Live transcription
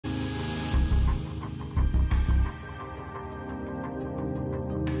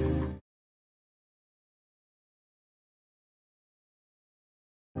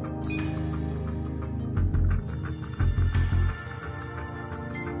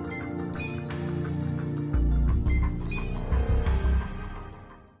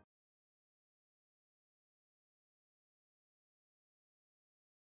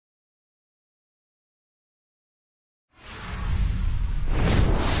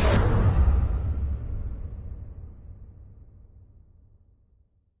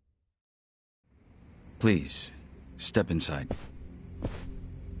Please, step inside.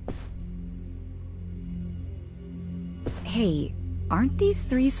 Hey, aren't these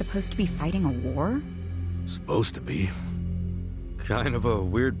three supposed to be fighting a war? Supposed to be. Kind of a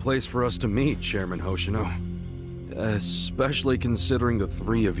weird place for us to meet, Chairman Hoshino. Especially considering the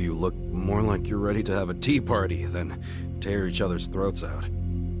three of you look more like you're ready to have a tea party than tear each other's throats out.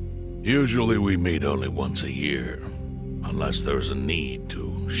 Usually we meet only once a year, unless there's a need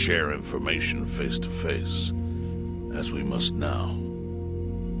to share information face to face, as we must now.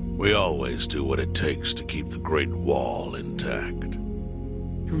 We always do what it takes to keep the Great Wall intact.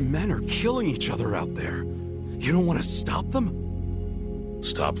 Your men are killing each other out there. You don't want to stop them?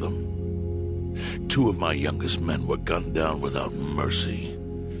 Stop them? 2 of my youngest men were gunned down without mercy.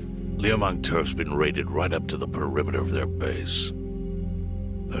 Liumang turf's been raided right up to the perimeter of their base.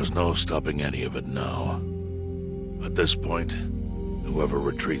 There's no stopping any of it now. At this point, whoever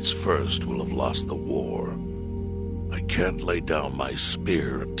retreats first will have lost the war. I can't lay down my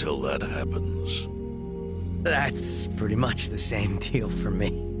spear until that happens. That's pretty much the same deal for me.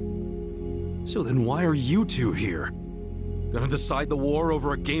 So then why are you two here? Gonna decide the war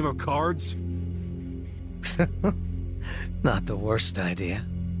over a game of cards? Not the worst idea.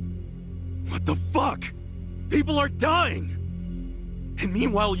 What the fuck? People are dying! And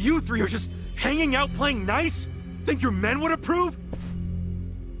meanwhile you three are just hanging out playing nice? Think your men would approve?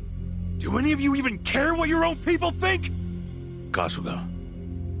 Do any of you even care what your own people think? Kasuga,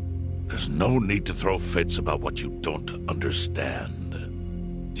 there's no need to throw fits about what you don't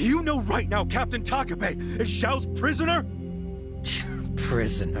understand. Do you know right now Captain Takabe is Xiao's prisoner?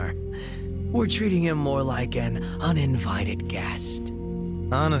 Prisoner. We're treating him more like an uninvited guest.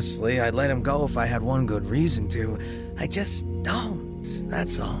 Honestly, I'd let him go if I had one good reason to. I just don't,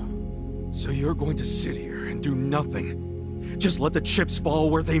 that's all. So you're going to sit here and do nothing? Just let the chips fall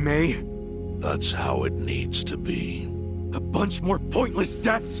where they may? That's how it needs to be. A bunch more pointless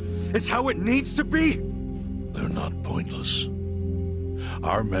deaths is how it needs to be? They're not pointless.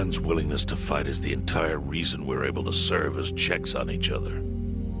 Our men's willingness to fight is the entire reason we're able to serve as checks on each other.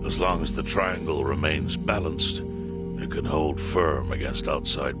 As long as the triangle remains balanced, it can hold firm against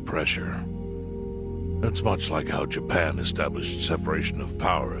outside pressure. It's much like how Japan established separation of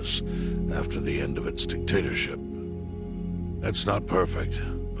powers after the end of its dictatorship. It's not perfect,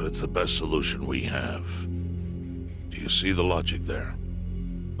 but it's the best solution we have. Do you see the logic there?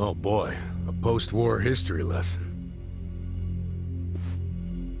 Oh boy, a post-war history lesson.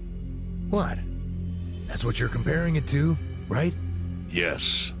 What? That's what you're comparing it to, right?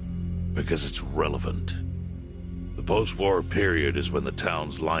 Yes, because it's relevant. The post-war period is when the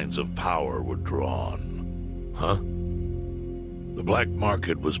town's lines of power were drawn. Huh? The black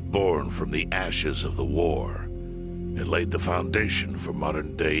market was born from the ashes of the war. It laid the foundation for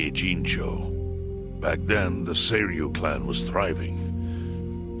modern-day Jincho. Back then, the Seiryu clan was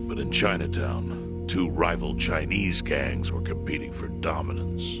thriving. But in Chinatown, 2 rival Chinese gangs were competing for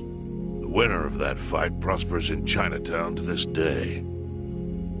dominance. The winner of that fight prospers in Chinatown to this day.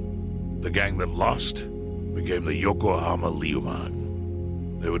 The gang that lost became the Yokohama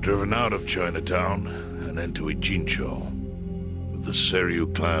Liumang. They were driven out of Chinatown and into Ijincho. But the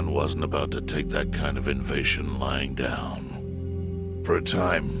Seiryu clan wasn't about to take that kind of invasion lying down. For a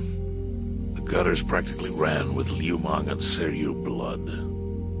time, the gutters practically ran with Liumang and Seiryu blood.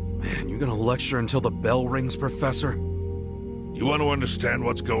 Man, you gonna lecture until the bell rings, Professor? You want to understand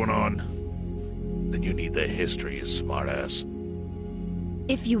what's going on? Then you need the history, you smartass.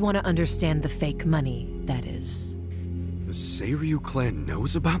 If you want to understand the fake money, that is. The Seiryu clan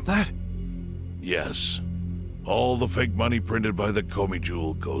knows about that? Yes. All the fake money printed by the Komi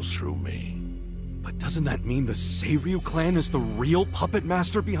Jewel goes through me. But doesn't that mean the Seiryu clan is the real puppet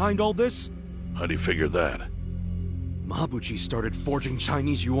master behind all this? How do you figure that? Mabuchi started forging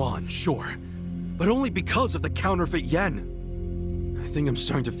Chinese yuan, sure. But only because of the counterfeit yen. I think I'm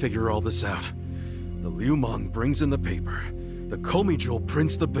starting to figure all this out. The Liumang brings in the paper. The Komi Jewel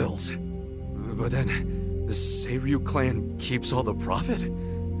prints the bills. But then, the Seiryu clan keeps all the profit?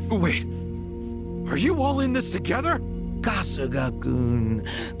 Wait, are you all in this together? Kasuga-kun,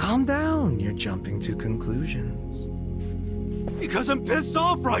 calm down. You're jumping to conclusions. Because I'm pissed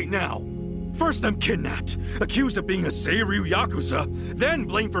off right now. First I'm kidnapped, accused of being a Seiryu Yakuza, then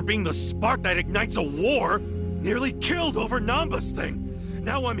blamed for being the spark that ignites a war, nearly killed over Namba's thing.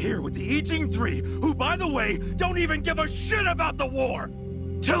 Now I'm here with the Ijing Three, who, by the way, don't even give a shit about the war!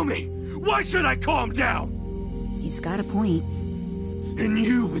 Tell me, why should I calm down? He's got a point. And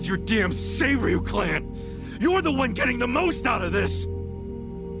you with your damn Seiryu clan! You're the one getting the most out of this!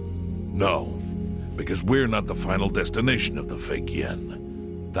 No, because we're not the final destination of the fake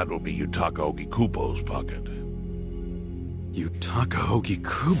yen. That will be Yutaka Ogikubo's pocket. Yutaka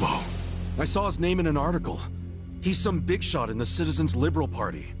Ogikubo. I saw his name in an article. He's some big shot in the Citizens Liberal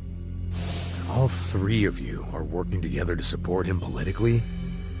Party. All three of you are working together to support him politically?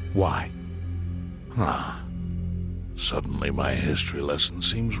 Why? Huh. Suddenly my history lesson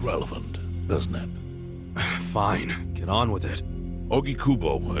seems relevant, doesn't it? Fine, get on with it.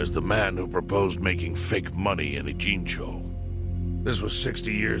 Ogikubo is the man who proposed making fake money in Ijincho. This was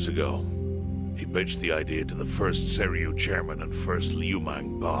 60 years ago. He pitched the idea to the first Seiryu chairman and first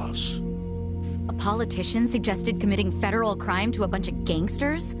Liumang boss. A politician suggested committing federal crime to a bunch of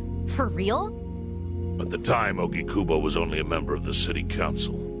gangsters? For real? At the time, Ogikubo was only a member of the city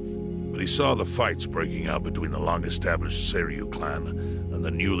council. But he saw the fights breaking out between the long-established Seiryu clan and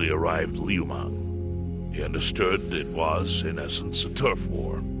the newly arrived Liumang. He understood it was, in essence, a turf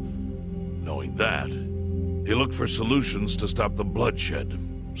war. Knowing that, he looked for solutions to stop the bloodshed,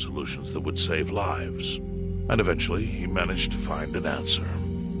 solutions that would save lives. And eventually, he managed to find an answer.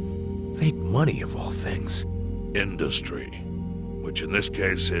 Fake money, of all things. Industry. Which in this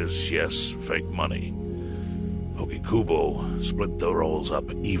case is, yes, fake money. Ogikubo split the roles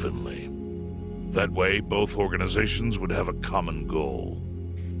up evenly. That way, both organizations would have a common goal.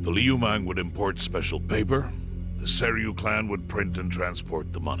 The Liumang would import special paper, the Seiryu clan would print and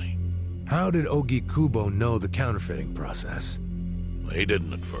transport the money. How did Ogikubo know the counterfeiting process? He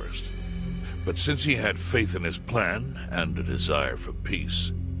didn't at first. But since he had faith in his plan and a desire for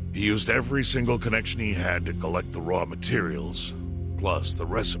peace, he used every single connection he had to collect the raw materials, plus the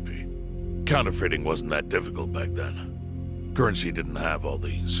recipe. Counterfeiting wasn't that difficult back then. Currency didn't have all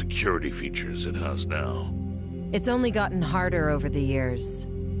the security features it has now. It's only gotten harder over the years.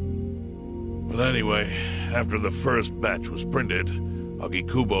 But anyway, after the first batch was printed,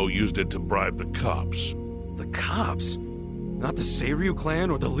 Ogikubo used it to bribe the cops. The cops? Not the Seiryu clan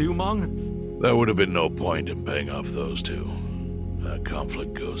or the Liumang? There would have been no point in paying off those two. That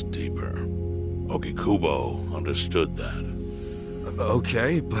conflict goes deeper. Ogikubo understood that.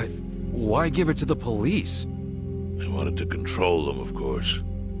 Okay, but why give it to the police? They wanted to control them, of course.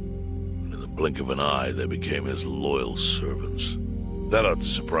 And in the blink of an eye, they became his loyal servants. That ought to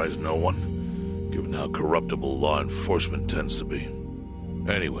surprise no one, given how corruptible law enforcement tends to be.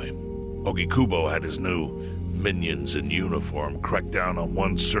 Anyway, Ogikubo had his new minions in uniform crack down on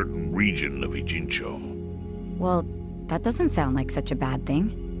one certain region of Ijincho. Well, that doesn't sound like such a bad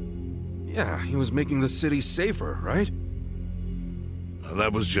thing. Yeah, he was making the city safer, right? Now,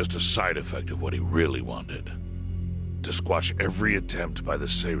 that was just a side effect of what he really wanted. To squash every attempt by the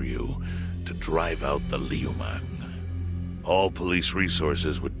Seiryu to drive out the Liumang. All police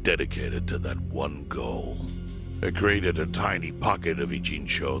resources were dedicated to that one goal. It created a tiny pocket of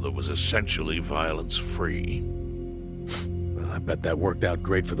Ijincho that was essentially violence-free. Well, I bet that worked out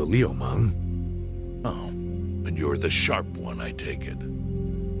great for the Liumang. Oh, and you're the sharp one, I take it.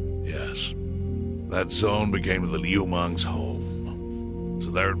 Yes. That zone became the Liumang's home.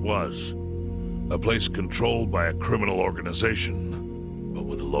 So there it was. A place controlled by a criminal organization, but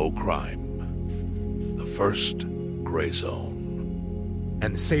with low crime. The first gray zone.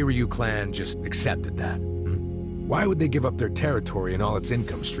 And the Seiryu clan just accepted that. Why would they give up their territory and all its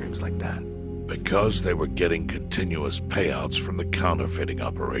income streams like that? Because they were getting continuous payouts from the counterfeiting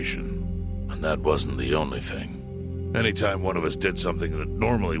operation. And that wasn't the only thing. Anytime one of us did something that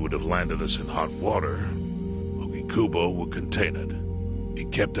normally would have landed us in hot water, Ogikubo would contain it. He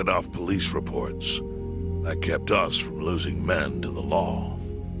kept it off police reports. That kept us from losing men to the law.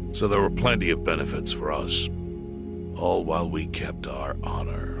 So there were plenty of benefits for us. All while we kept our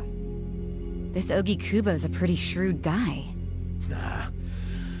honor. This Ogikubo's a pretty shrewd guy. Nah.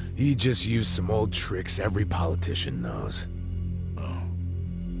 He just used some old tricks every politician knows. Oh.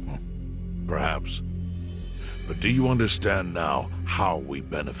 Perhaps. But do you understand now how we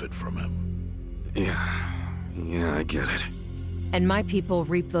benefit from him? Yeah, I get it. And my people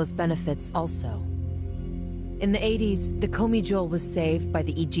reap those benefits also. In the 80s, the Komijol was saved by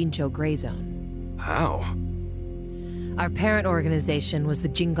the Ijincho Gray Zone. How? Our parent organization was the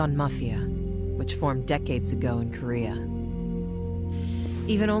Jingon Mafia, which formed decades ago in Korea.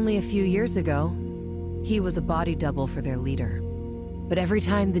 Even only a few years ago, he was a body double for their leader. But every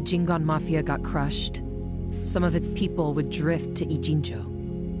time the Jingon Mafia got crushed, some of its people would drift to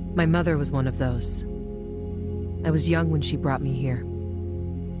Ijincho. My mother was one of those. I was young when she brought me here.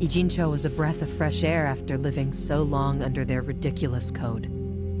 Ijincho was a breath of fresh air after living so long under their ridiculous code.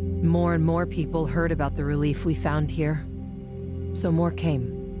 More and more people heard about the relief we found here, so more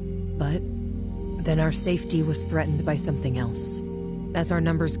came. But then our safety was threatened by something else. As our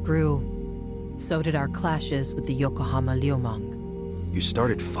numbers grew, so did our clashes with the Yokohama Liumang. You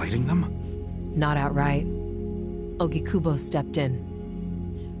started fighting them? Not outright. Ogikubo stepped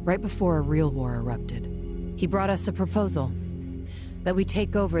in. Right before a real war erupted. He brought us a proposal. That we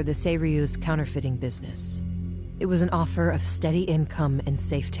take over the Seiryu's counterfeiting business. It was an offer of steady income and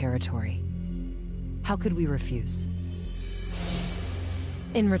safe territory. How could we refuse?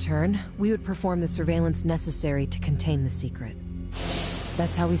 In return, we would perform the surveillance necessary to contain the secret.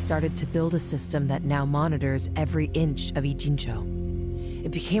 That's how we started to build a system that now monitors every inch of Ijincho.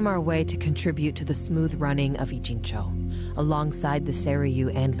 It became our way to contribute to the smooth running of Ijincho, alongside the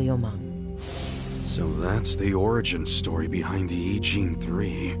Seiryu and Liumang. So that's the origin story behind the Ijin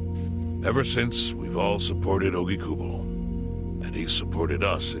 3. Ever since, we've all supported Ogikubo, and he supported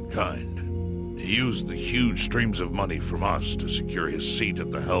us in kind. He used the huge streams of money from us to secure his seat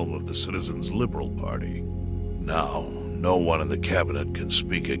at the helm of the Citizens' Liberal Party. Now, no one in the cabinet can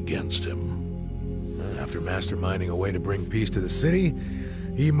speak against him. After masterminding a way to bring peace to the city,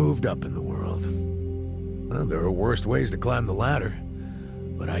 he moved up in the world. Well, there are worse ways to climb the ladder,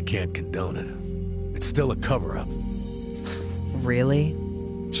 but I can't condone it. It's still a cover-up. Really?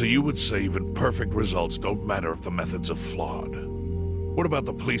 So you would say even perfect results don't matter if the methods are flawed? What about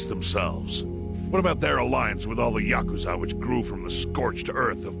the police themselves? What about their alliance with all the Yakuza which grew from the scorched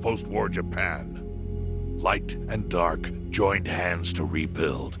earth of post-war Japan? Light and dark joined hands to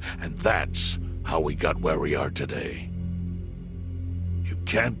rebuild, and that's how we got where we are today. You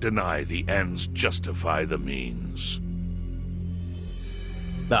can't deny the ends justify the means.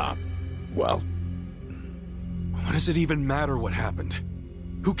 Well, What does it even matter what happened?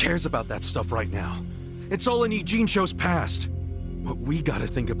 Who cares about that stuff right now? It's all in Ijincho's past. What we gotta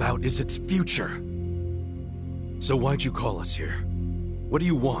think about is its future. So why'd you call us here? What do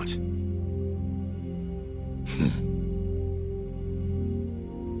you want?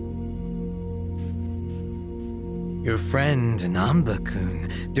 Your friend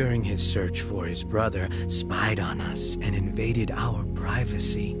Namba-kun, during his search for his brother, spied on us and invaded our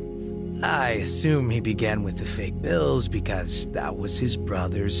privacy. I assume he began with the fake bills because that was his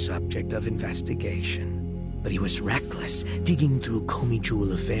brother's subject of investigation. But he was reckless, digging through Komi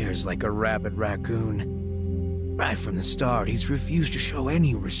Jewel affairs like a rabid raccoon. Right from the start, he's refused to show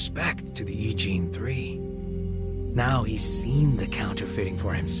any respect to the Ijin 3. Now he's seen the counterfeiting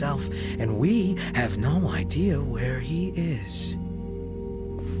for himself, and we have no idea where he is.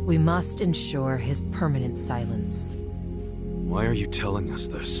 We must ensure his permanent silence. Why are you telling us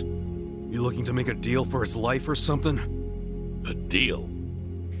this? You looking to make a deal for his life or something? A deal?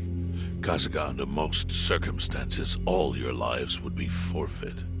 Kasuga, under most circumstances, all your lives would be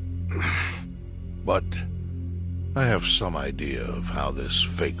forfeit. But I have some idea of how this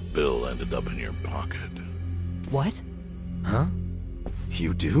fake bill ended up in your pocket. What? Huh?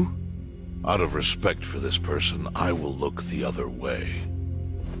 You do? Out of respect for this person, I will look the other way.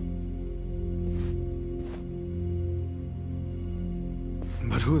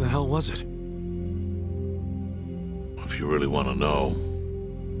 But who the hell was it? If you really want to know,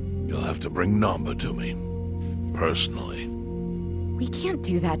 you'll have to bring Namba to me. Personally. We can't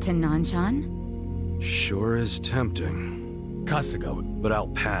do that to Nanchan. Sure is tempting. Kasuga, But I'll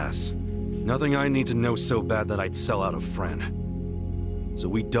pass. Nothing I need to know so bad that I'd sell out a friend. So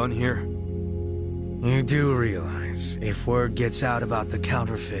we done here? You do realize, if word gets out about the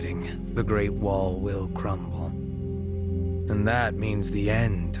counterfeiting, the Great Wall will crumble. And that means the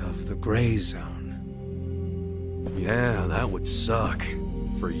end of the Gray Zone. Yeah, that would suck.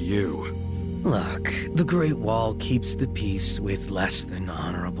 For you. Look, the Great Wall keeps the peace with less than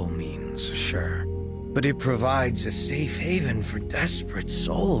honorable means, sure. But it provides a safe haven for desperate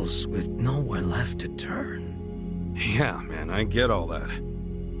souls with nowhere left to turn. Yeah, man, I get all that.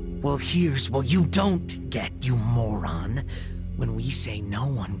 Well, here's what you don't get, you moron. When we say no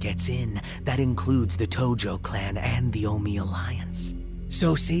one gets in, that includes the Tojo clan and the Omi Alliance.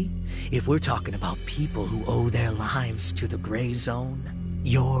 So see, if we're talking about people who owe their lives to the Gray Zone,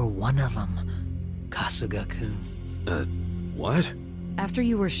 you're one of them, Kasuga-kun. What? After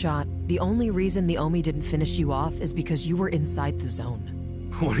you were shot, the only reason the Omi didn't finish you off is because you were inside the zone.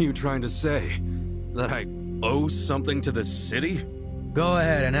 What are you trying to say? That I owe something to the city? Go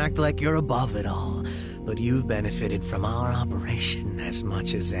ahead and act like you're above it all, but you've benefited from our operation as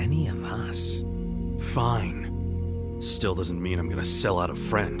much as any of us. Fine. Still doesn't mean I'm gonna sell out a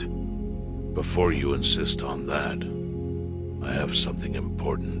friend. Before you insist on that, I have something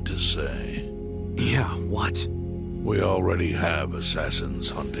important to say. Yeah, what? We already have assassins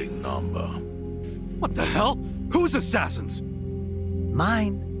hunting Namba. What the hell? Who's assassins?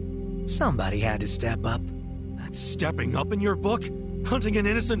 Mine. Somebody had to step up. That's stepping up in your book? Hunting an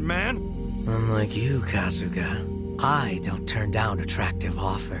innocent man? Unlike you, Kasuga, I don't turn down attractive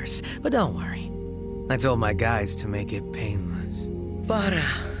offers, but don't worry. I told my guys to make it painless. But,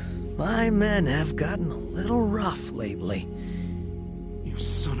 my men have gotten a little rough lately. You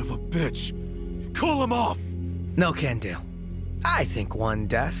son of a bitch! Call him off! No can do. I think one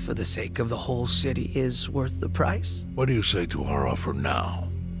death for the sake of the whole city is worth the price. What do you say to our offer now?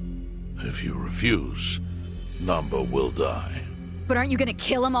 If you refuse, Namba will die. But aren't you gonna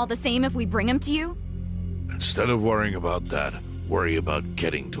kill him all the same if we bring him to you? Instead of worrying about that, worry about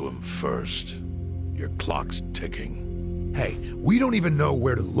getting to him first. Your clock's ticking. Hey, we don't even know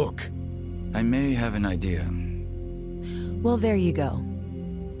where to look. I may have an idea. Well, there you go.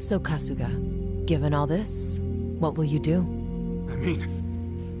 So, Kasuga, given all this, what will you do? I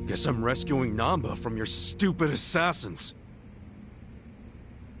mean, guess I'm rescuing Namba from your stupid assassins.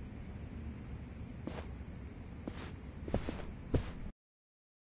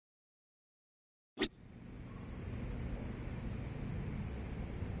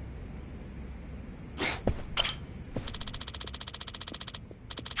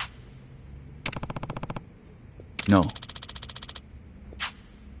 No.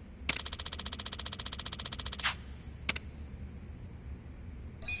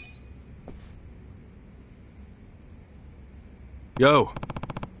 Yo!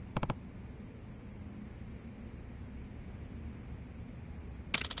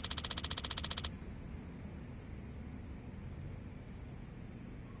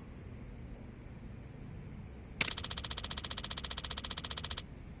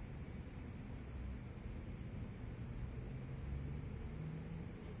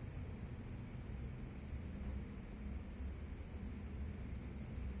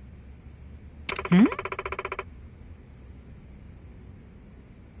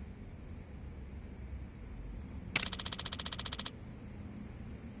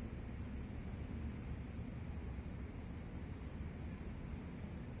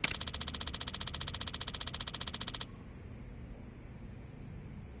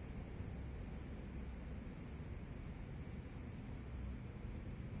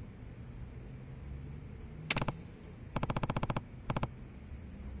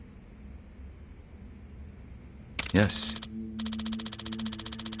 Yes.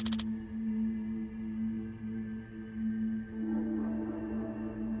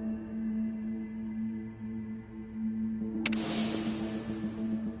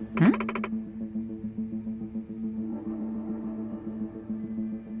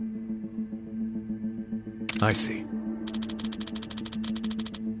 I see.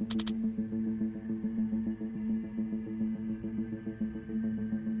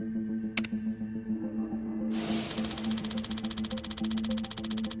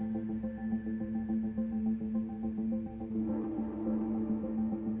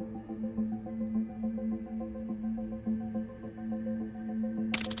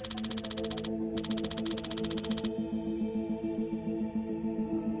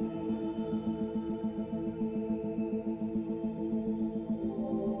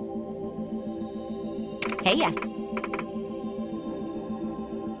 Hey ya.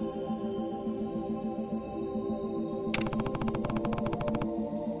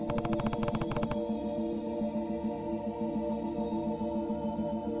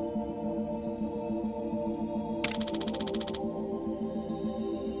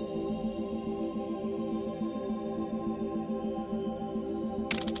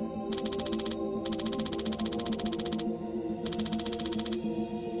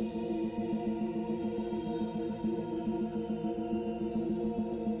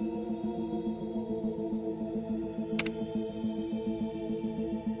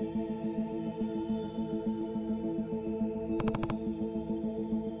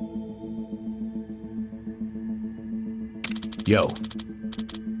 Yo.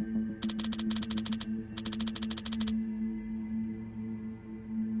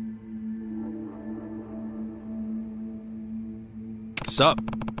 Sup?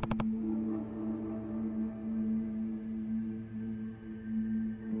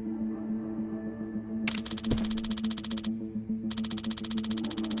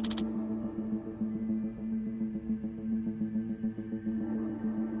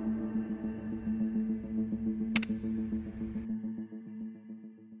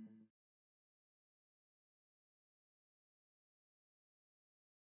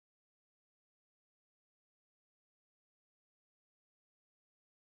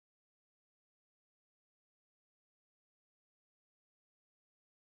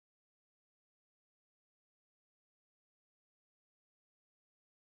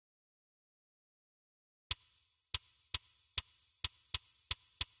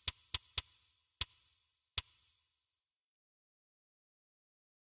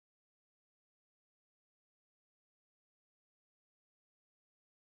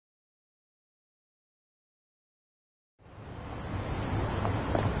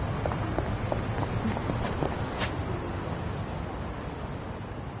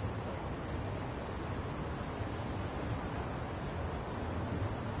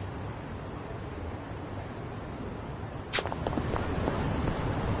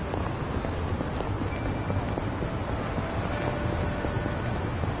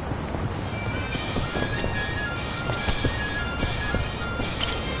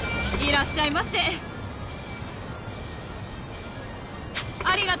 ゃいませ。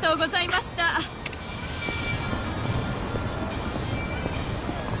ありがとうございました。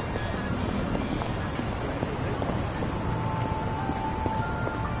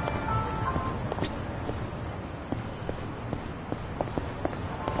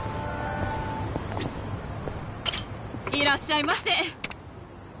いらっしゃいませ。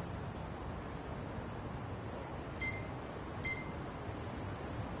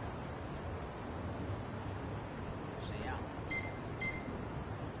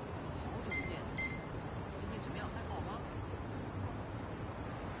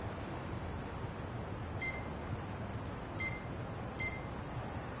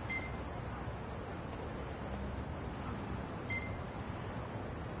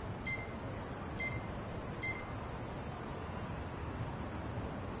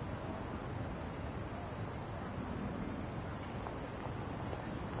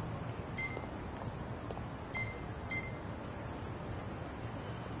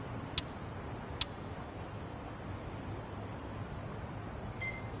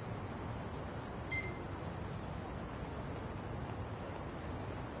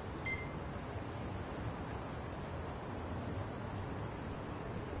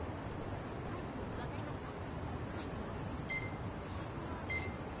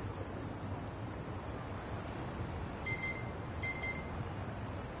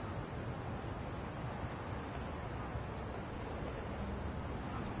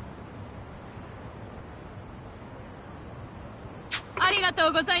ありがと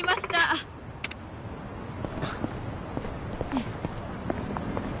うございました。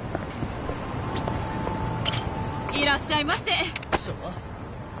いらっしゃいませ。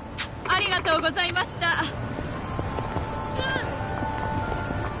ありがとうございました。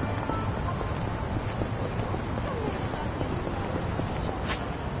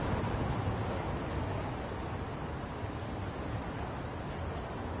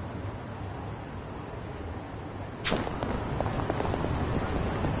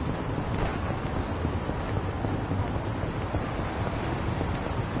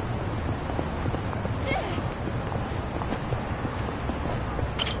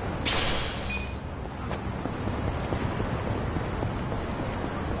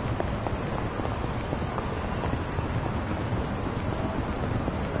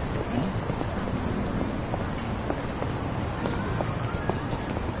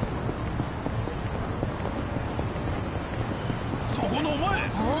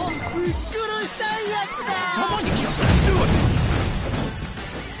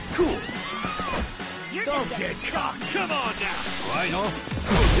Get caught! Come on now! I know.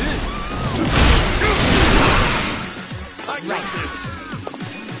 I got this!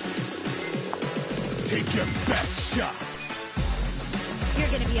 Take your best shot! You're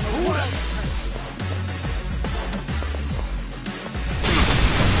gonna be in a world of hurt.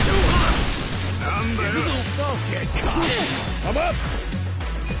 Don't get caught! Come up!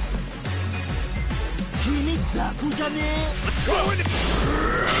 Let's go in!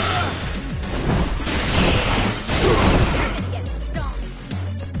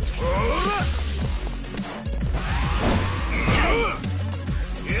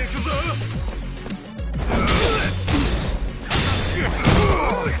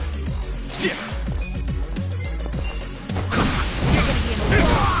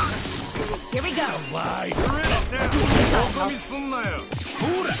 Here we go. Lie. You're in it now.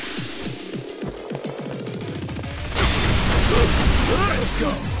 Let's go.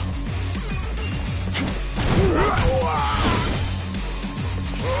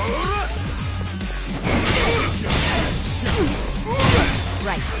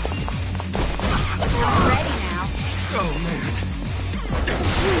 Right. I'm ready now. Oh man.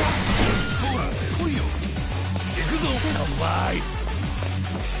 Alive.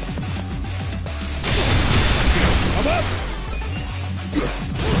 I'm up.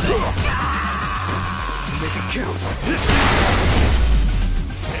 Make it count.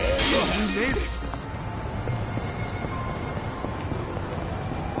 You made it.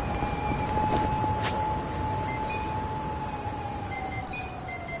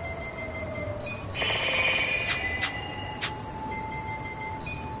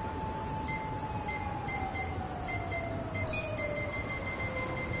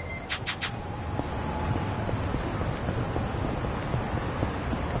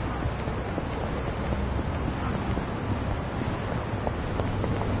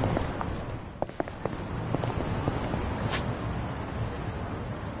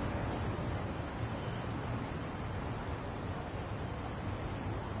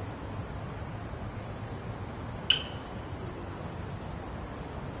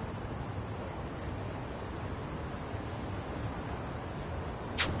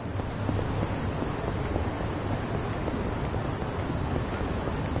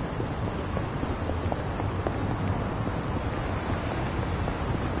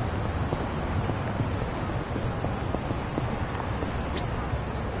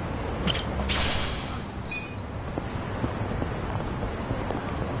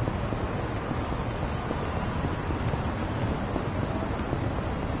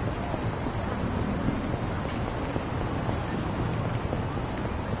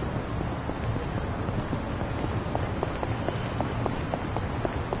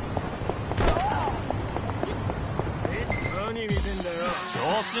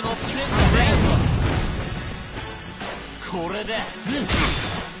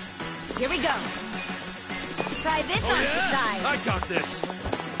 Here we go. Try this on the side. I got this.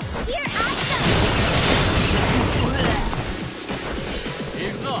 Here I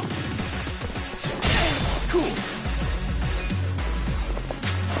Cool.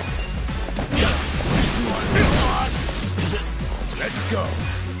 Let's go.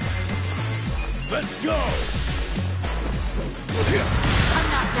 Let's go. I'm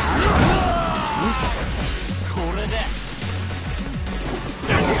knocked out.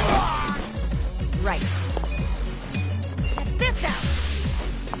 Right. Check this out.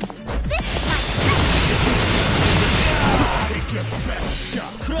 This is my Take your best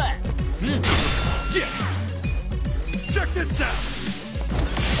shot. Yeah. Check this out.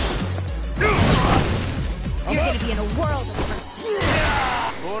 You're gonna be in a world of hurt.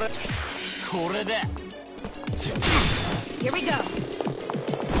 Here we go.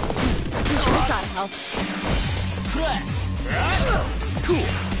 This ought to help. Cool.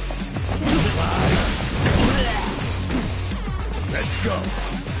 Let's go.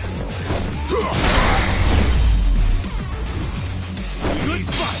 Good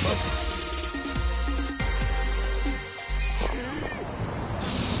fight.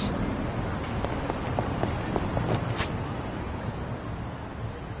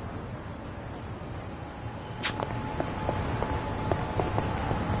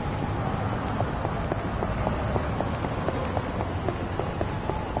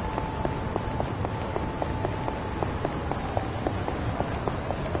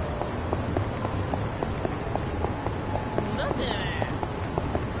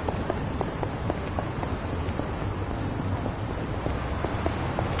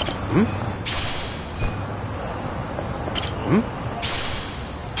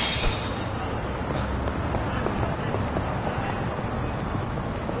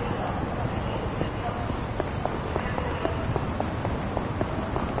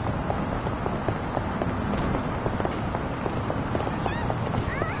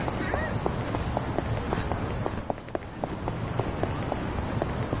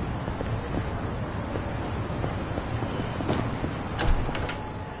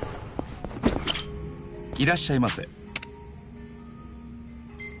いらっしゃいませ。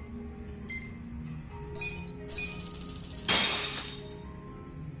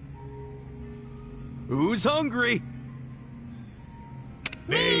Who's hungry?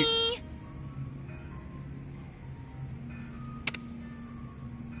 Me!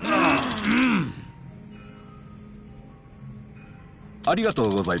 ありがと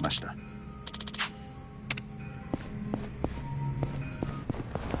うございました。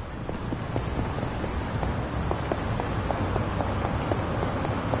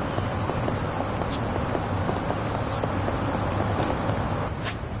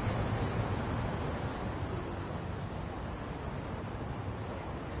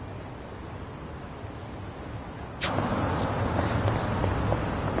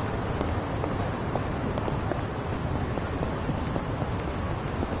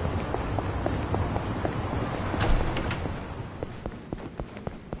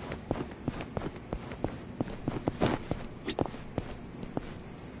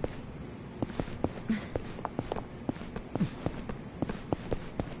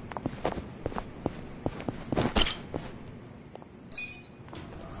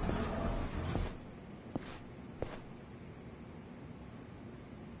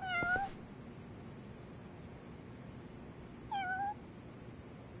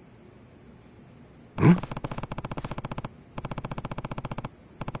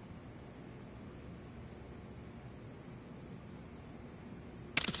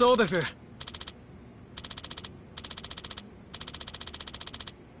そうです。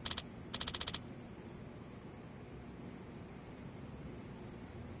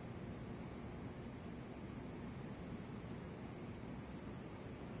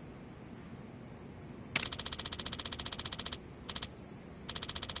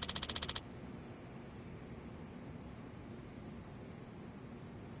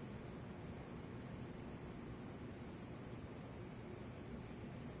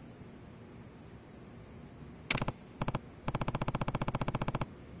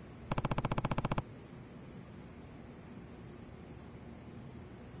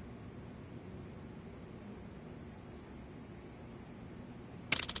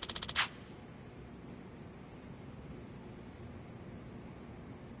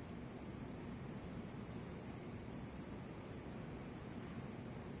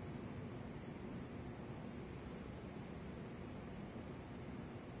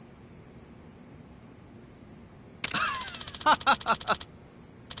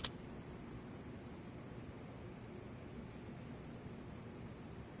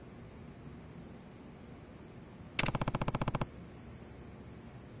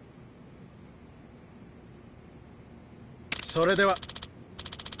それでは。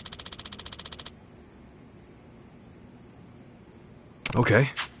Okay.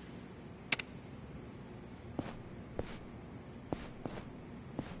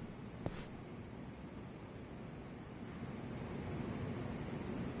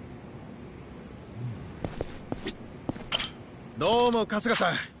 どうも春日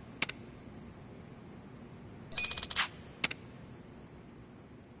さん。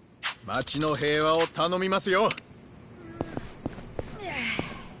町の平和を頼みますよ。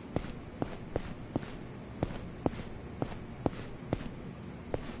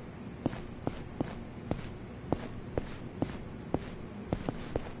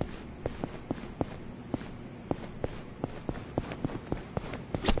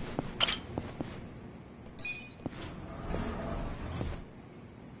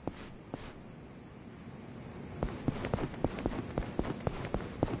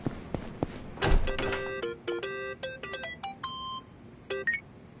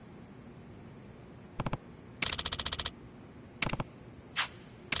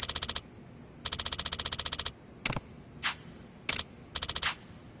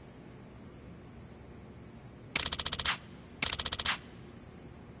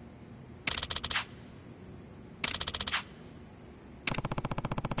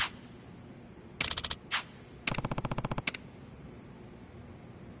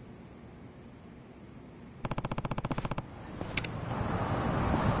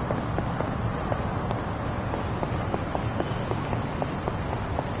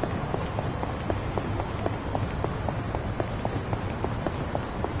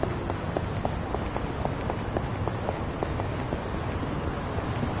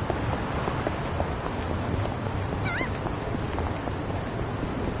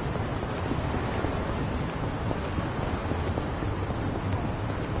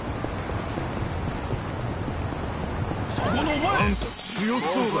強そ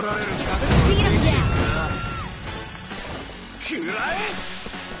うだ。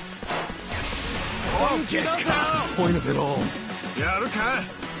Point of it all. やるか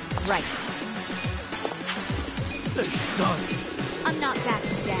Right. This sucks. I'm not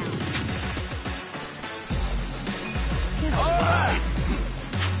backing down. Alright!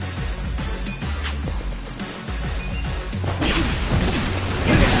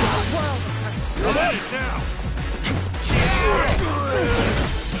 Come at it now!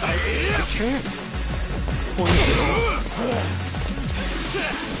 I can't! Point of it all.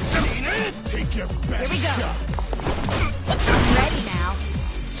 Take your best Here we go. shot! I'm ready now.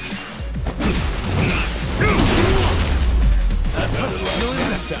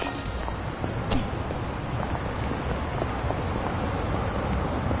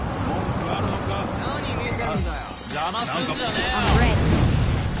 I'm ready.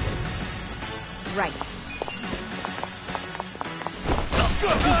 Right.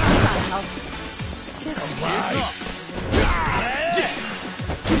 Gotta help. I'm not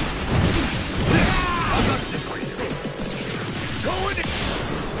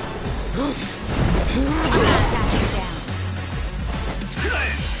backing down.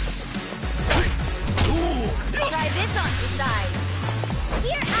 Try this on your side.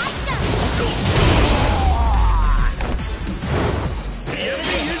 Here I come. The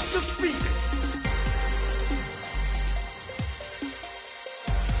enemy is defeated!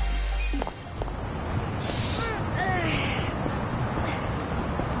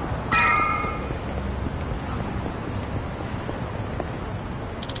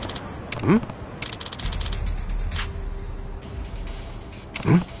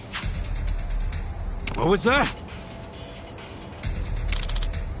 What was that?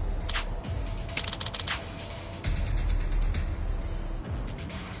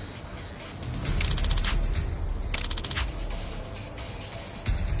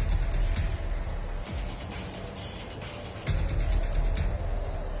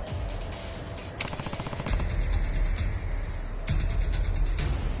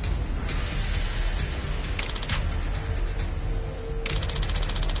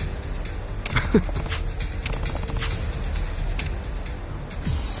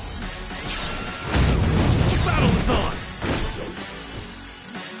 Battle is on!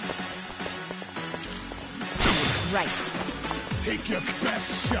 Right. Take your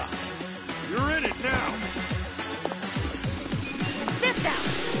best shot! You're in it now! This out.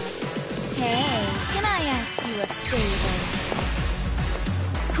 Hey, can I ask you a favor?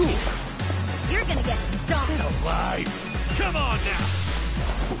 Cool! You're gonna get stomped. Alive! Come on now!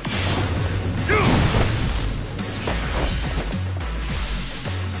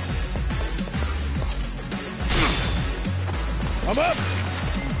 I'm up!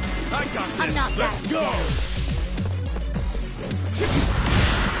 I got this! I'm not Let's backing go! down. Good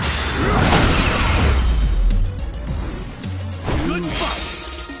fight!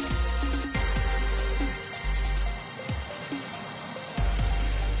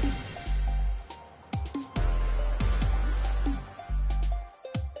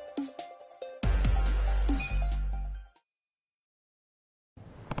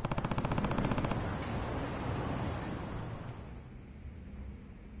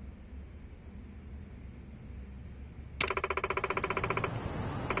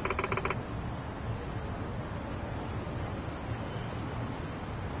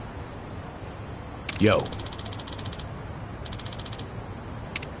 Yo.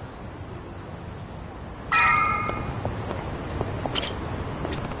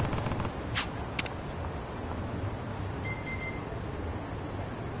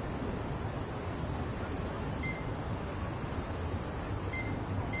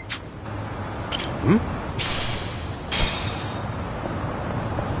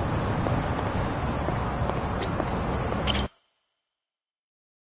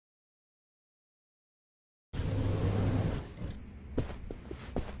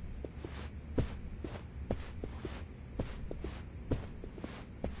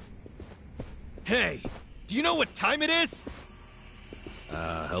 Hey, do you know what time it is?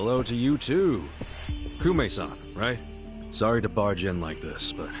 Hello to you too. Kume-san, right? Sorry to barge in like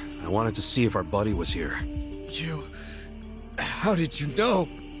this, but I wanted to see if our buddy was here. You... How did you know?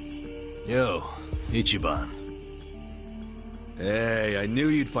 Yo, Ichiban. Hey, I knew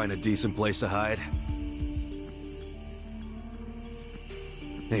you'd find a decent place to hide.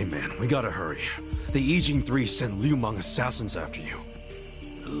 Hey man, we gotta hurry. The Ijin 3 sent Liu Meng assassins after you.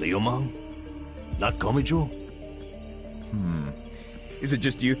 Liu Meng? Not Komichu? Is it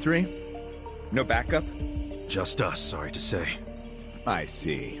just you three? No backup? Just us, sorry to say. I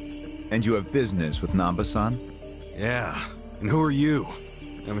see. And you have business with Namba-san? Yeah, and who are you?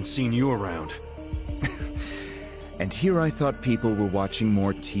 Haven't seen you around. And here I thought people were watching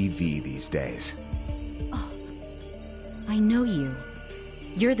more TV these days. I know you.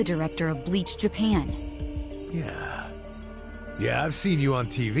 You're the director of Bleach Japan. Yeah. Yeah, I've seen you on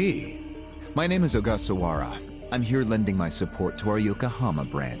TV. My name is Ogasawara. I'm here lending my support to our Yokohama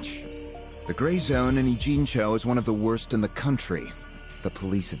branch. The Gray Zone in Ijincho is one of the worst in the country. The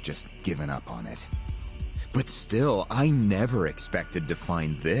police have just given up on it. But still, I never expected to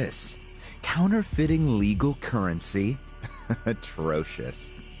find this. Counterfeiting legal currency? Atrocious.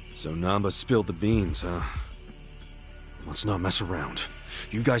 So Namba spilled the beans, huh? Let's not mess around.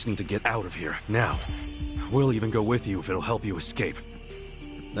 You guys need to get out of here, now. We'll even go with you if it'll help you escape.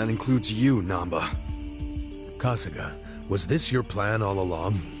 That includes you, Namba. Kasuga, was this your plan all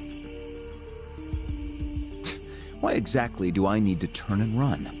along? Why exactly do I need to turn and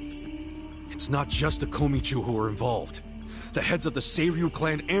run? It's not just the Komichu who are involved. The heads of the Seiryu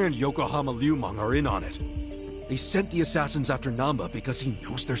clan and Yokohama Liu Meng are in on it. They sent the assassins after Namba because he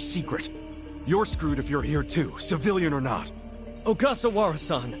knows their secret. You're screwed if you're here too, civilian or not.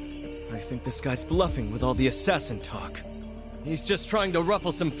 Ogasawara-san, I think this guy's bluffing with all the assassin talk. He's just trying to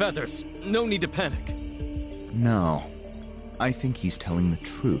ruffle some feathers. No need to panic. No. I think he's telling the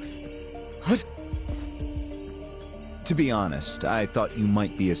truth. What? To be honest, I thought you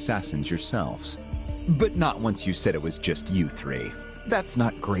might be assassins yourselves. But not once you said it was just you three. That's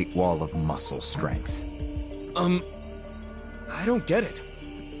not Great Wall of muscle strength. I don't get it.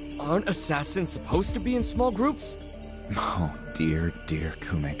 Aren't assassins supposed to be in small groups? Oh, dear, dear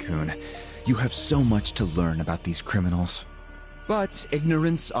Kume-kun. You have so much to learn about these criminals. But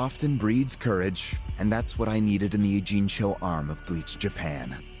ignorance often breeds courage, and that's what I needed in the Ijincho arm of Bleach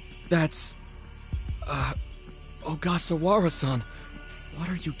Japan. That's... Ogasawara-san, what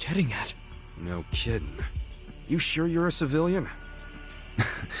are you getting at? No kidding. You sure you're a civilian?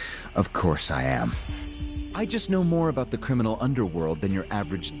 Of course I am. I just know more about the criminal underworld than your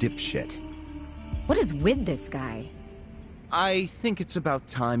average dipshit. What is with this guy? I think it's about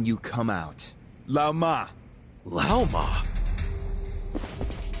time you come out. Lao Ma! Lao Ma?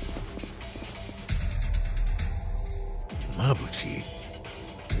 Mabuchi,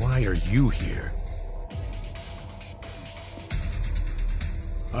 why are you here?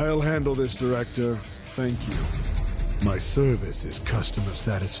 I'll handle this, Director. Thank you. My service is customer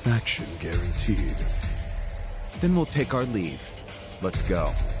satisfaction guaranteed. Then we'll take our leave. Let's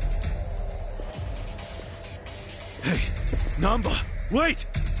go. Hey, Namba, wait!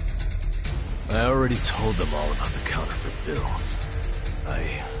 I already told them all about the counterfeit bills.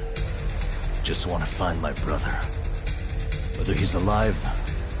 I just want to find my brother. Whether he's alive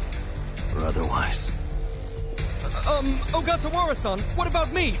or otherwise. Ogasawara-san, what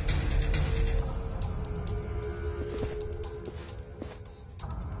about me?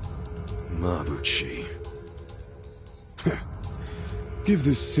 Mabuchi. Give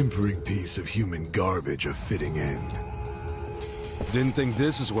this simpering piece of human garbage a fitting end. Didn't think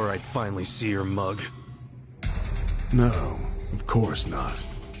this is where I'd finally see your mug. No, of course not.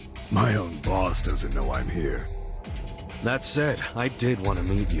 My own boss doesn't know I'm here. That said, I did want to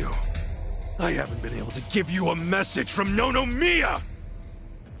meet you. I haven't been able to give you a message from Nonomiya!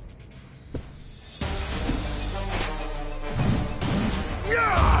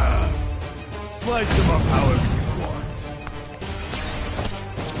 Yeah! Slice them up however you want.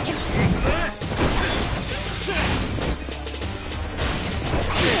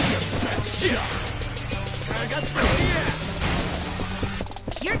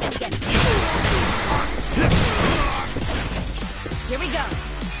 You're gonna get... Here we go.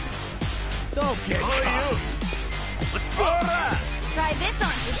 Don't get caught. Let's go. Try this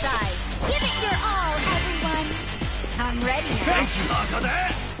on the side. Give it your all, everyone. I'm ready now. Thank you,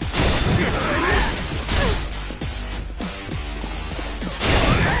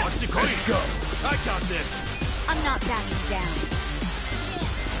 let's go. I got this. I'm not backing down.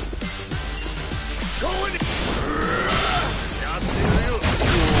 Go in.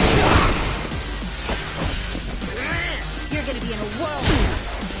 You're gonna be in a whirl.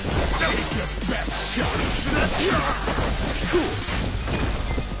 Take your best shot. Cool.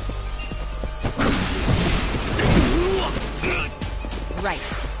 Right.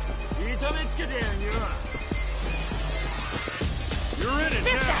 You're in it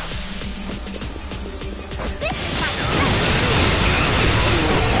now.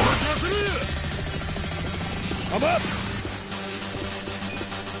 I'm up.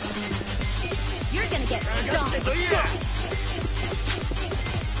 You're gonna get stomped.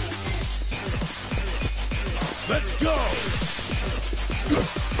 Let's go.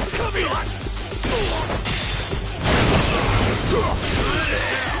 Come here.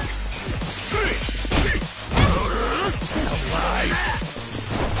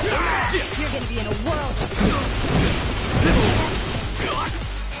 You're gonna be in a whirl.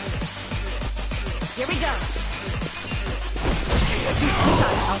 Here we go.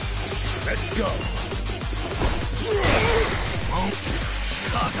 Let's go.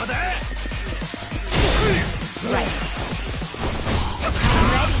 Right. I'm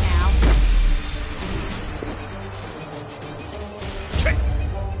ready now.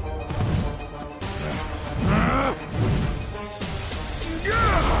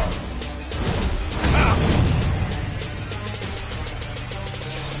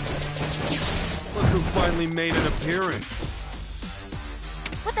 Look who finally made an appearance.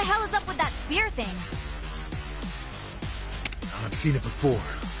 What the hell is up with that spear thing? I've seen it before.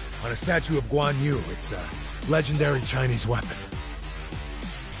 On a statue of Guan Yu. It's a legendary Chinese weapon.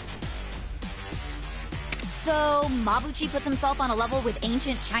 So, Mabuchi puts himself on a level with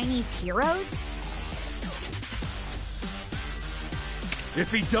ancient Chinese heroes?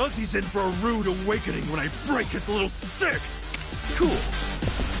 If he does, he's in for a rude awakening when I break his little stick! Cool.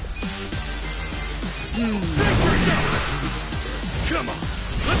 Come on,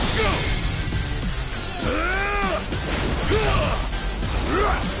 let's go!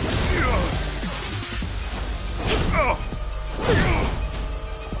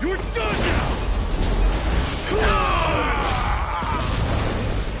 You're done now!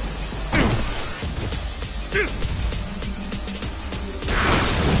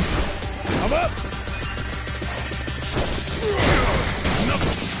 I'm up.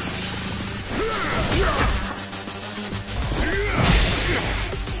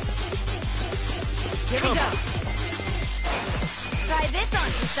 Here we go. Try this on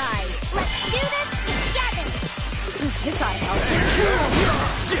your side. Let's do this together. This ought to help.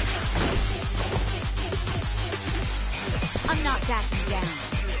 I'm not backing down.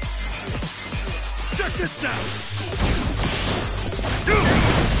 Check this out!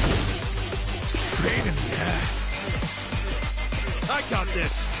 Pain in the ass. I got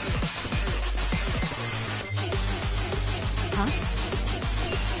this. Huh?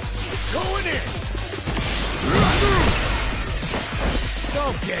 Going in.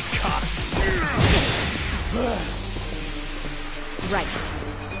 Don't get caught. Right.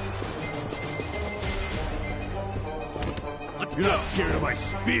 You're not scared of my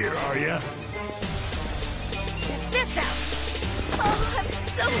spear, are you? This out. Oh, I'm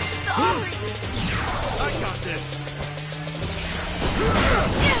so sorry. I got this.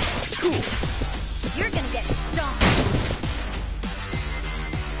 Cool. You're gonna get stomped.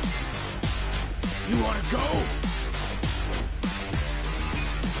 You wanna go?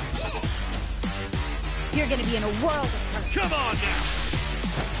 You're gonna be in a world of hurt. Come on now!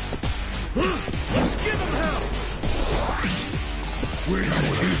 Let's give him hell! We're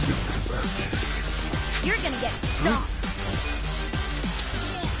gonna do something about You're gonna get stomped.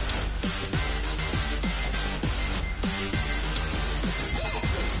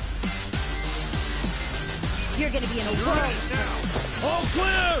 You're gonna be in a whirl. All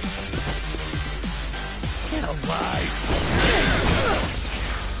clear! Get alive.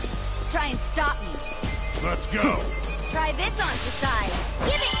 Try and stop me. Let's go. Try this on the side.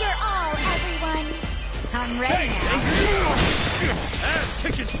 Give it your all, everyone. I'm ready now. Ass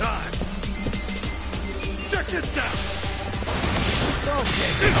kicking time! Check this out!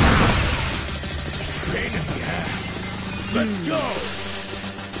 Okay. Pain in the ass. Let's go!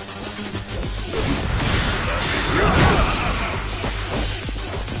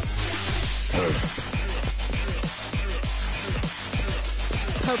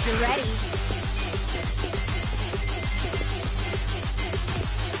 Hope you're ready.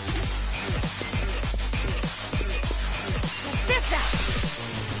 Check this out.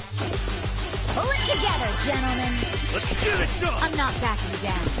 Pull it together, gentlemen. Let's get it done! I'm not backing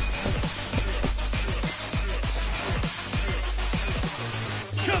down.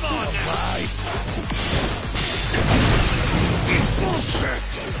 Come on now! Bullshit!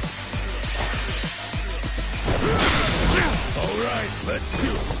 All right, let's do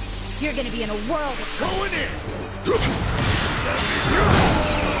it. You're gonna be in a whirl. Going in!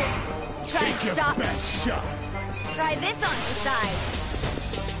 Try and stop me. Best shot! Try this on the side.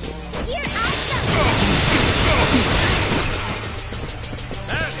 Here I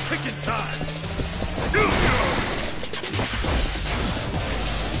Ass kicking time!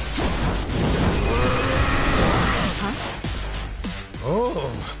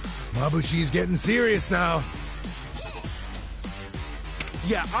 Oh, Mabuchi's getting serious now.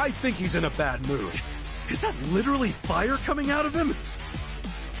 Yeah, I think he's in a bad mood. Is that literally fire coming out of him?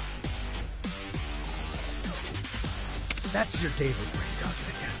 That's your David brain talking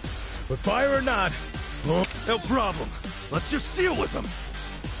again. With fire or not, oh, no problem. Let's just deal with him.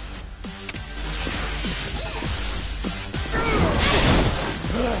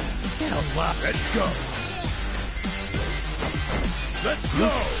 get a lot. Let's go! Let's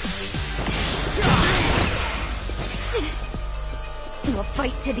go! We'll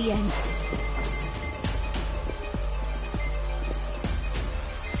fight to the end.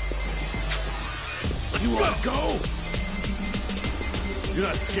 You wanna go? You're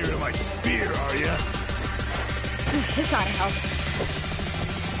not scared of my spear, are ya? This ought to help.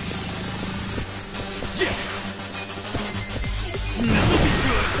 Yeah! This'll be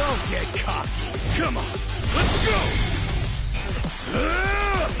good! Don't get cocky! Come on! Let's go!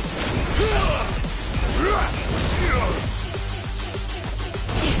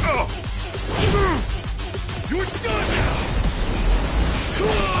 You're done now!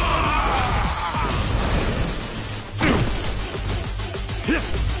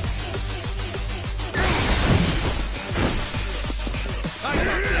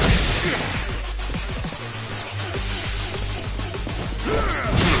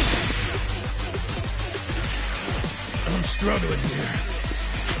 I'm struggling here.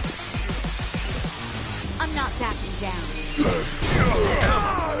 I'm not backing down. Oh, come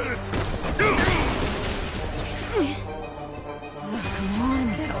on.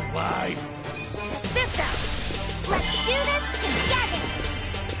 Get alive! This out. Let's do this together.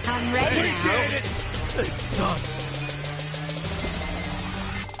 I'm ready now. This sucks!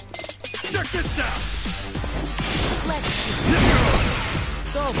 Check this out! Let's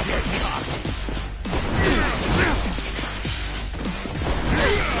Don't get cocky!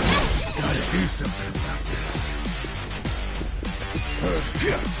 Gotta do something about this.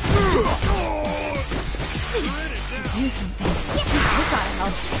 do something. This ought to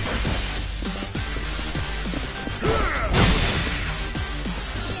help.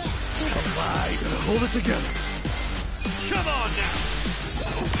 Alive! Hold it together! Come on now!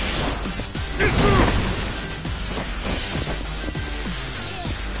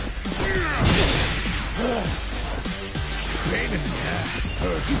 Pain in the ass.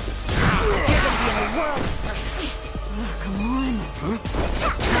 You're gonna be in a whirl. Oh, come on.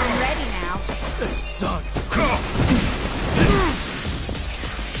 I'm ready now. This sucks!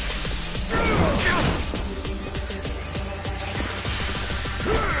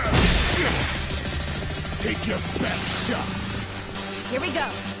 Take your best shot! Here we go.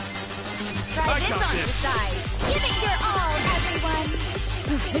 Try this on the side. Give it your all, everyone.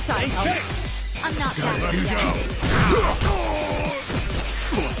 This ought to help. I'm not backing down.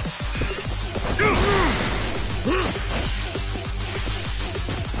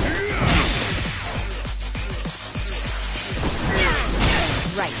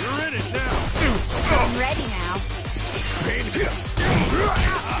 Right. You're in it now! I'm ready now.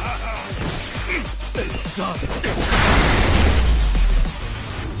 This Next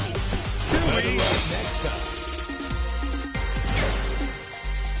time.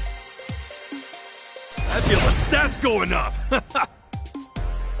 I feel the stats going up!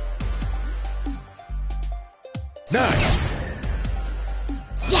 Nice!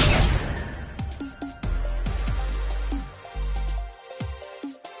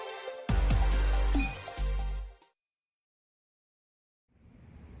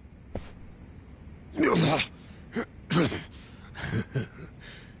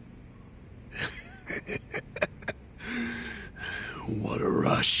 What a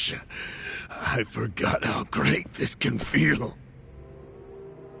rush. I forgot how great this can feel.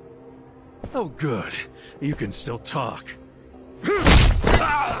 Oh, good. You can still talk.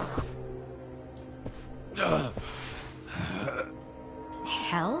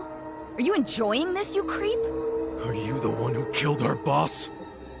 Hell? Are you enjoying this, you creep? Are you the one who killed our boss?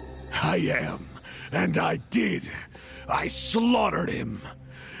 I am, and I did. I slaughtered him,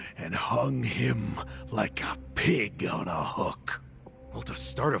 and hung him like a pig on a hook. Well, to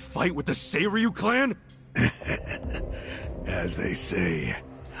start a fight with the Seiryu clan? As they say,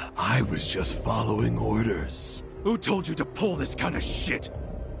 I was just following orders. Who told you to pull this kind of shit?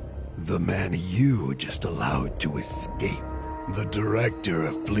 The man you just allowed to escape. The director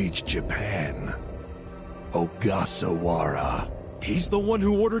of Bleach Japan, Ogasawara. He's the one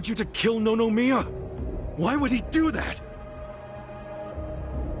who ordered you to kill Nonomiya? Why would he do that?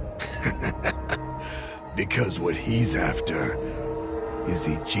 Because what he's after is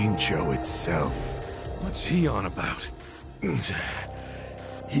Ijincho itself. What's he on about?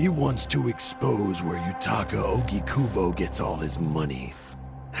 He wants to expose where Yutaka Ogikubo gets all his money.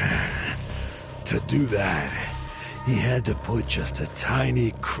 To do that, he had to put just a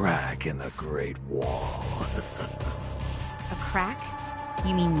tiny crack in the Great Wall. A crack?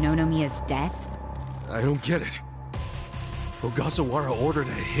 You mean Nonomiya's death? I don't get it. Ogasawara ordered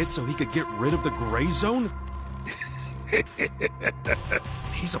a hit so he could get rid of the Gray Zone?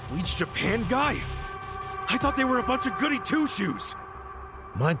 He's a Bleach Japan guy? I thought they were a bunch of goody two-shoes.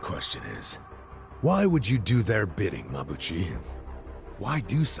 My question is, why would you do their bidding, Mabuchi? Why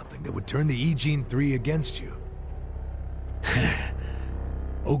do something that would turn the Ijin 3 against you?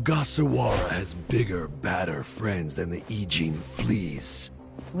 Ogasawara has bigger, badder friends than the Ijin fleas.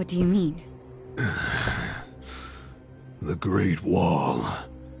 What do you mean? The Great Wall.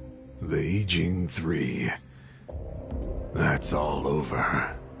 The Ijin 3. That's all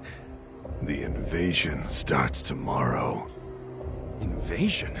over. The invasion starts tomorrow.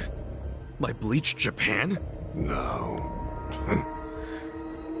 Invasion? By Bleach Japan? No.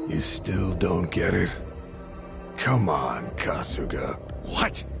 You still don't get it? Come on, Kasuga.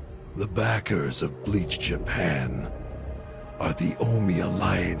 What? The backers of Bleach Japan are the Omi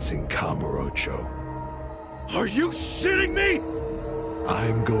Alliance in Kamurocho. Are you shitting me?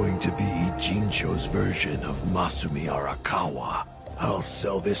 I'm going to be Ijincho's version of Masumi Arakawa. I'll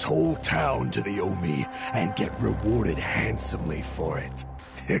sell this whole town to the Omi and get rewarded handsomely for it.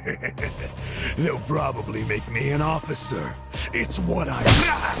 They'll probably make me an officer. It's what I...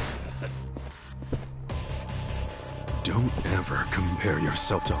 Don't ever compare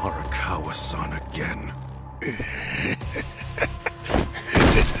yourself to Arakawa-san again.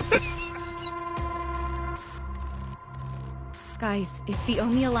 Guys, if the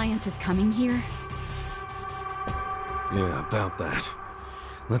Omi Alliance is coming here... Yeah, about that.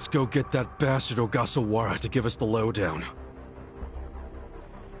 Let's go get that bastard Ogasawara to give us the lowdown.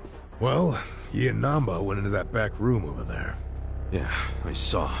 Well, he and Namba went into that back room over there. Yeah, I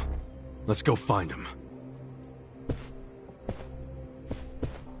saw. Let's go find him.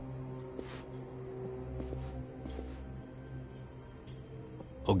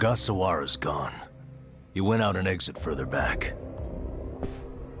 Ogasawara's gone. He went out an exit further back.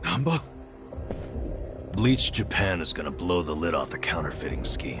 Namba? Bleach Japan is gonna blow the lid off the counterfeiting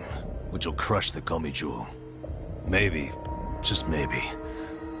scheme, which will crush the Gomijuo. Maybe, just maybe,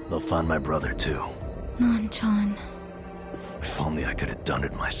 they'll find my brother too. Non-chan. If only I could have done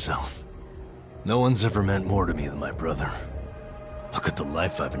it myself. No one's ever meant more to me than my brother. Look at the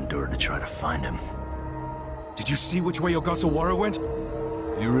life I've endured to try to find him. Did you see which way Ogasawara went?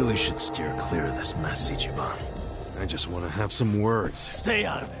 You really should steer clear of this mess, Ichiban. I just want to have some words. Stay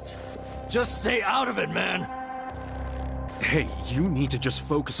out of it. Just stay out of it, man! Hey, you need to just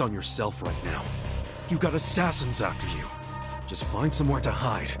focus on yourself right now. You got assassins after you. Just find somewhere to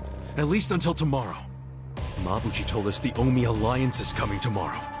hide. At least until tomorrow. Mabuchi told us the Omi Alliance is coming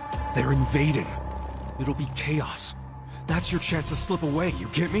tomorrow. They're invading. It'll be chaos. That's your chance to slip away, you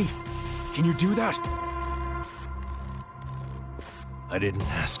get me? Can you do that? I didn't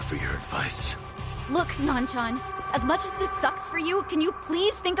ask for your advice. Look, Nanchan, as much as this sucks for you, can you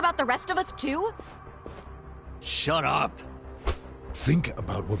please think about the rest of us too? Shut up! Think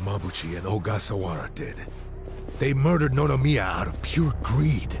about what Mabuchi and Ogasawara did. They murdered Nonomiya out of pure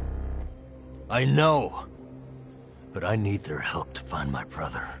greed. I know. But I need their help to find my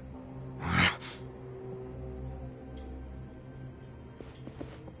brother.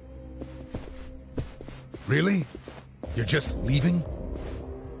 Really? You're just leaving?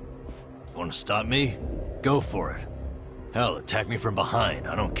 Want to stop me? Go for it. Hell, attack me from behind.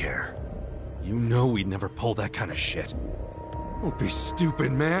 I don't care. You know we'd never pull that kind of shit. Don't be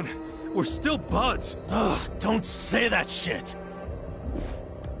stupid, man. We're still buds. Ugh, don't say that shit!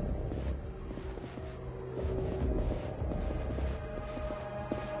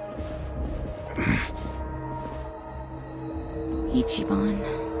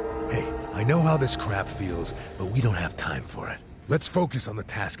 Ichiban. Hey, I know how this crap feels, but we don't have time for it. Let's focus on the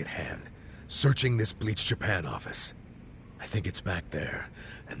task at hand. Searching this Bleach Japan office. I think it's back there,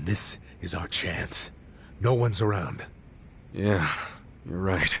 and this is our chance. No one's around. Yeah, you're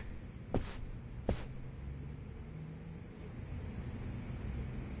right.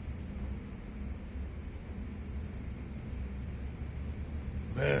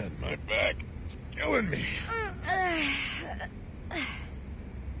 Man, my back is killing me.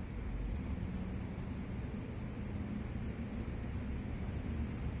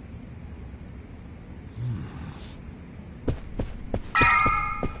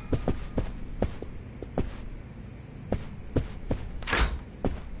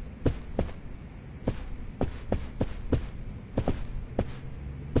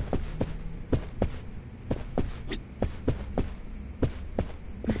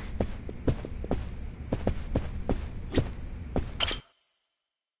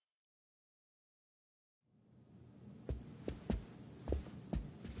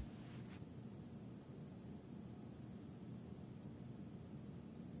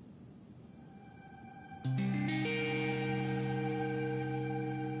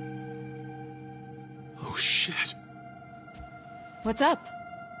 Oh, shit. What's up?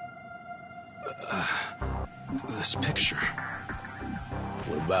 This picture.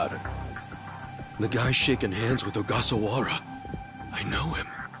 What about it? The guy shaking hands with Ogasawara. I know him.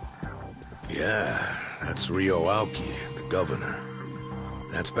 Yeah, that's Ryo Aoki, the governor.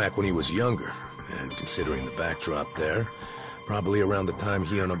 That's back when he was younger, and considering the backdrop there, probably around the time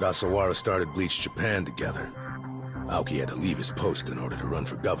he and Ogasawara started Bleach Japan together. Aoki had to leave his post in order to run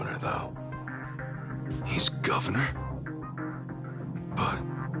for governor, though. He's governor? But...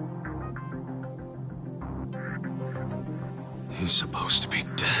 he's supposed to be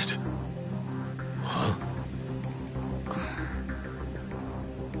dead. Huh?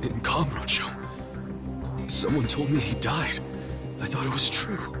 In Kamurocho. Someone told me he died. I thought it was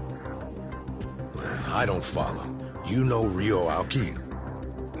true. Well, I don't follow. You know Ryo Aoki?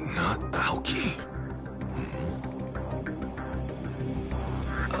 Not Aoki.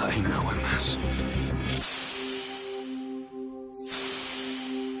 I know him as...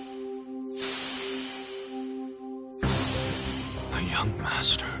 a young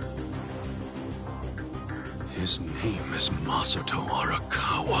master. His name is Masato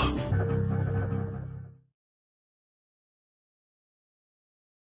Arakawa.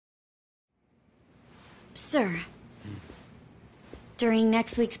 Sir. During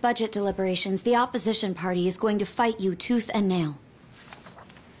next week's budget deliberations, the opposition party is going to fight you tooth and nail.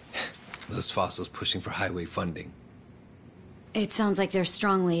 Those fossils pushing for highway funding. It sounds like they're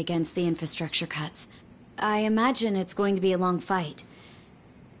strongly against the infrastructure cuts. I imagine it's going to be a long fight.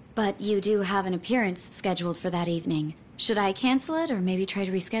 But you do have an appearance scheduled for that evening. Should I cancel it or maybe try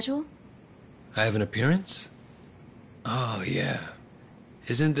to reschedule? I have an appearance? Oh, yeah.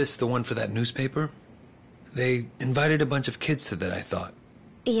 Isn't this the one for that newspaper? They invited a bunch of kids to that, I thought.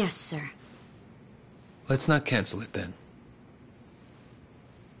 Yes, sir. Let's not cancel it then.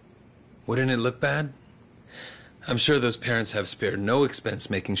 Wouldn't it look bad? I'm sure those parents have spared no expense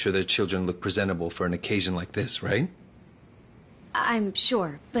making sure their children look presentable for an occasion like this, right? I'm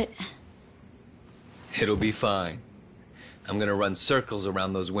sure, but... It'll be fine. I'm gonna run circles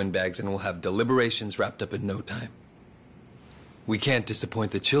around those windbags and we'll have deliberations wrapped up in no time. We can't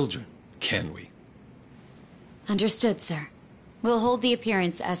disappoint the children, can we? Understood, sir. We'll hold the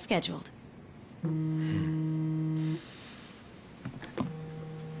appearance as scheduled.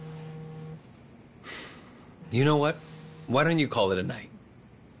 You know what? Why don't you call it a night?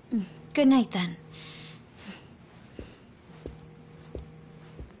 Good night, then.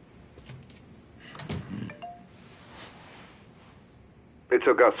 It's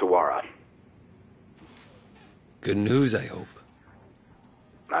Ogasawara. Good news, I hope.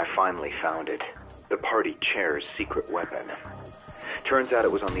 I finally found it. the party chair's secret weapon. Turns out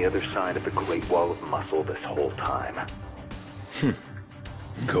it was on the other side of the Great Wall of Muscle this whole time.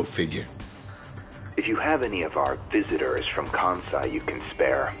 Go figure. If you have any of our visitors from Kansai you can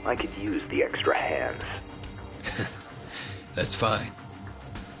spare, I could use the extra hands. That's fine.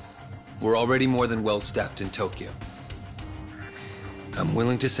 We're already more than well-staffed in Tokyo. I'm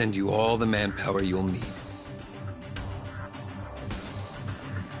willing to send you all the manpower you'll need.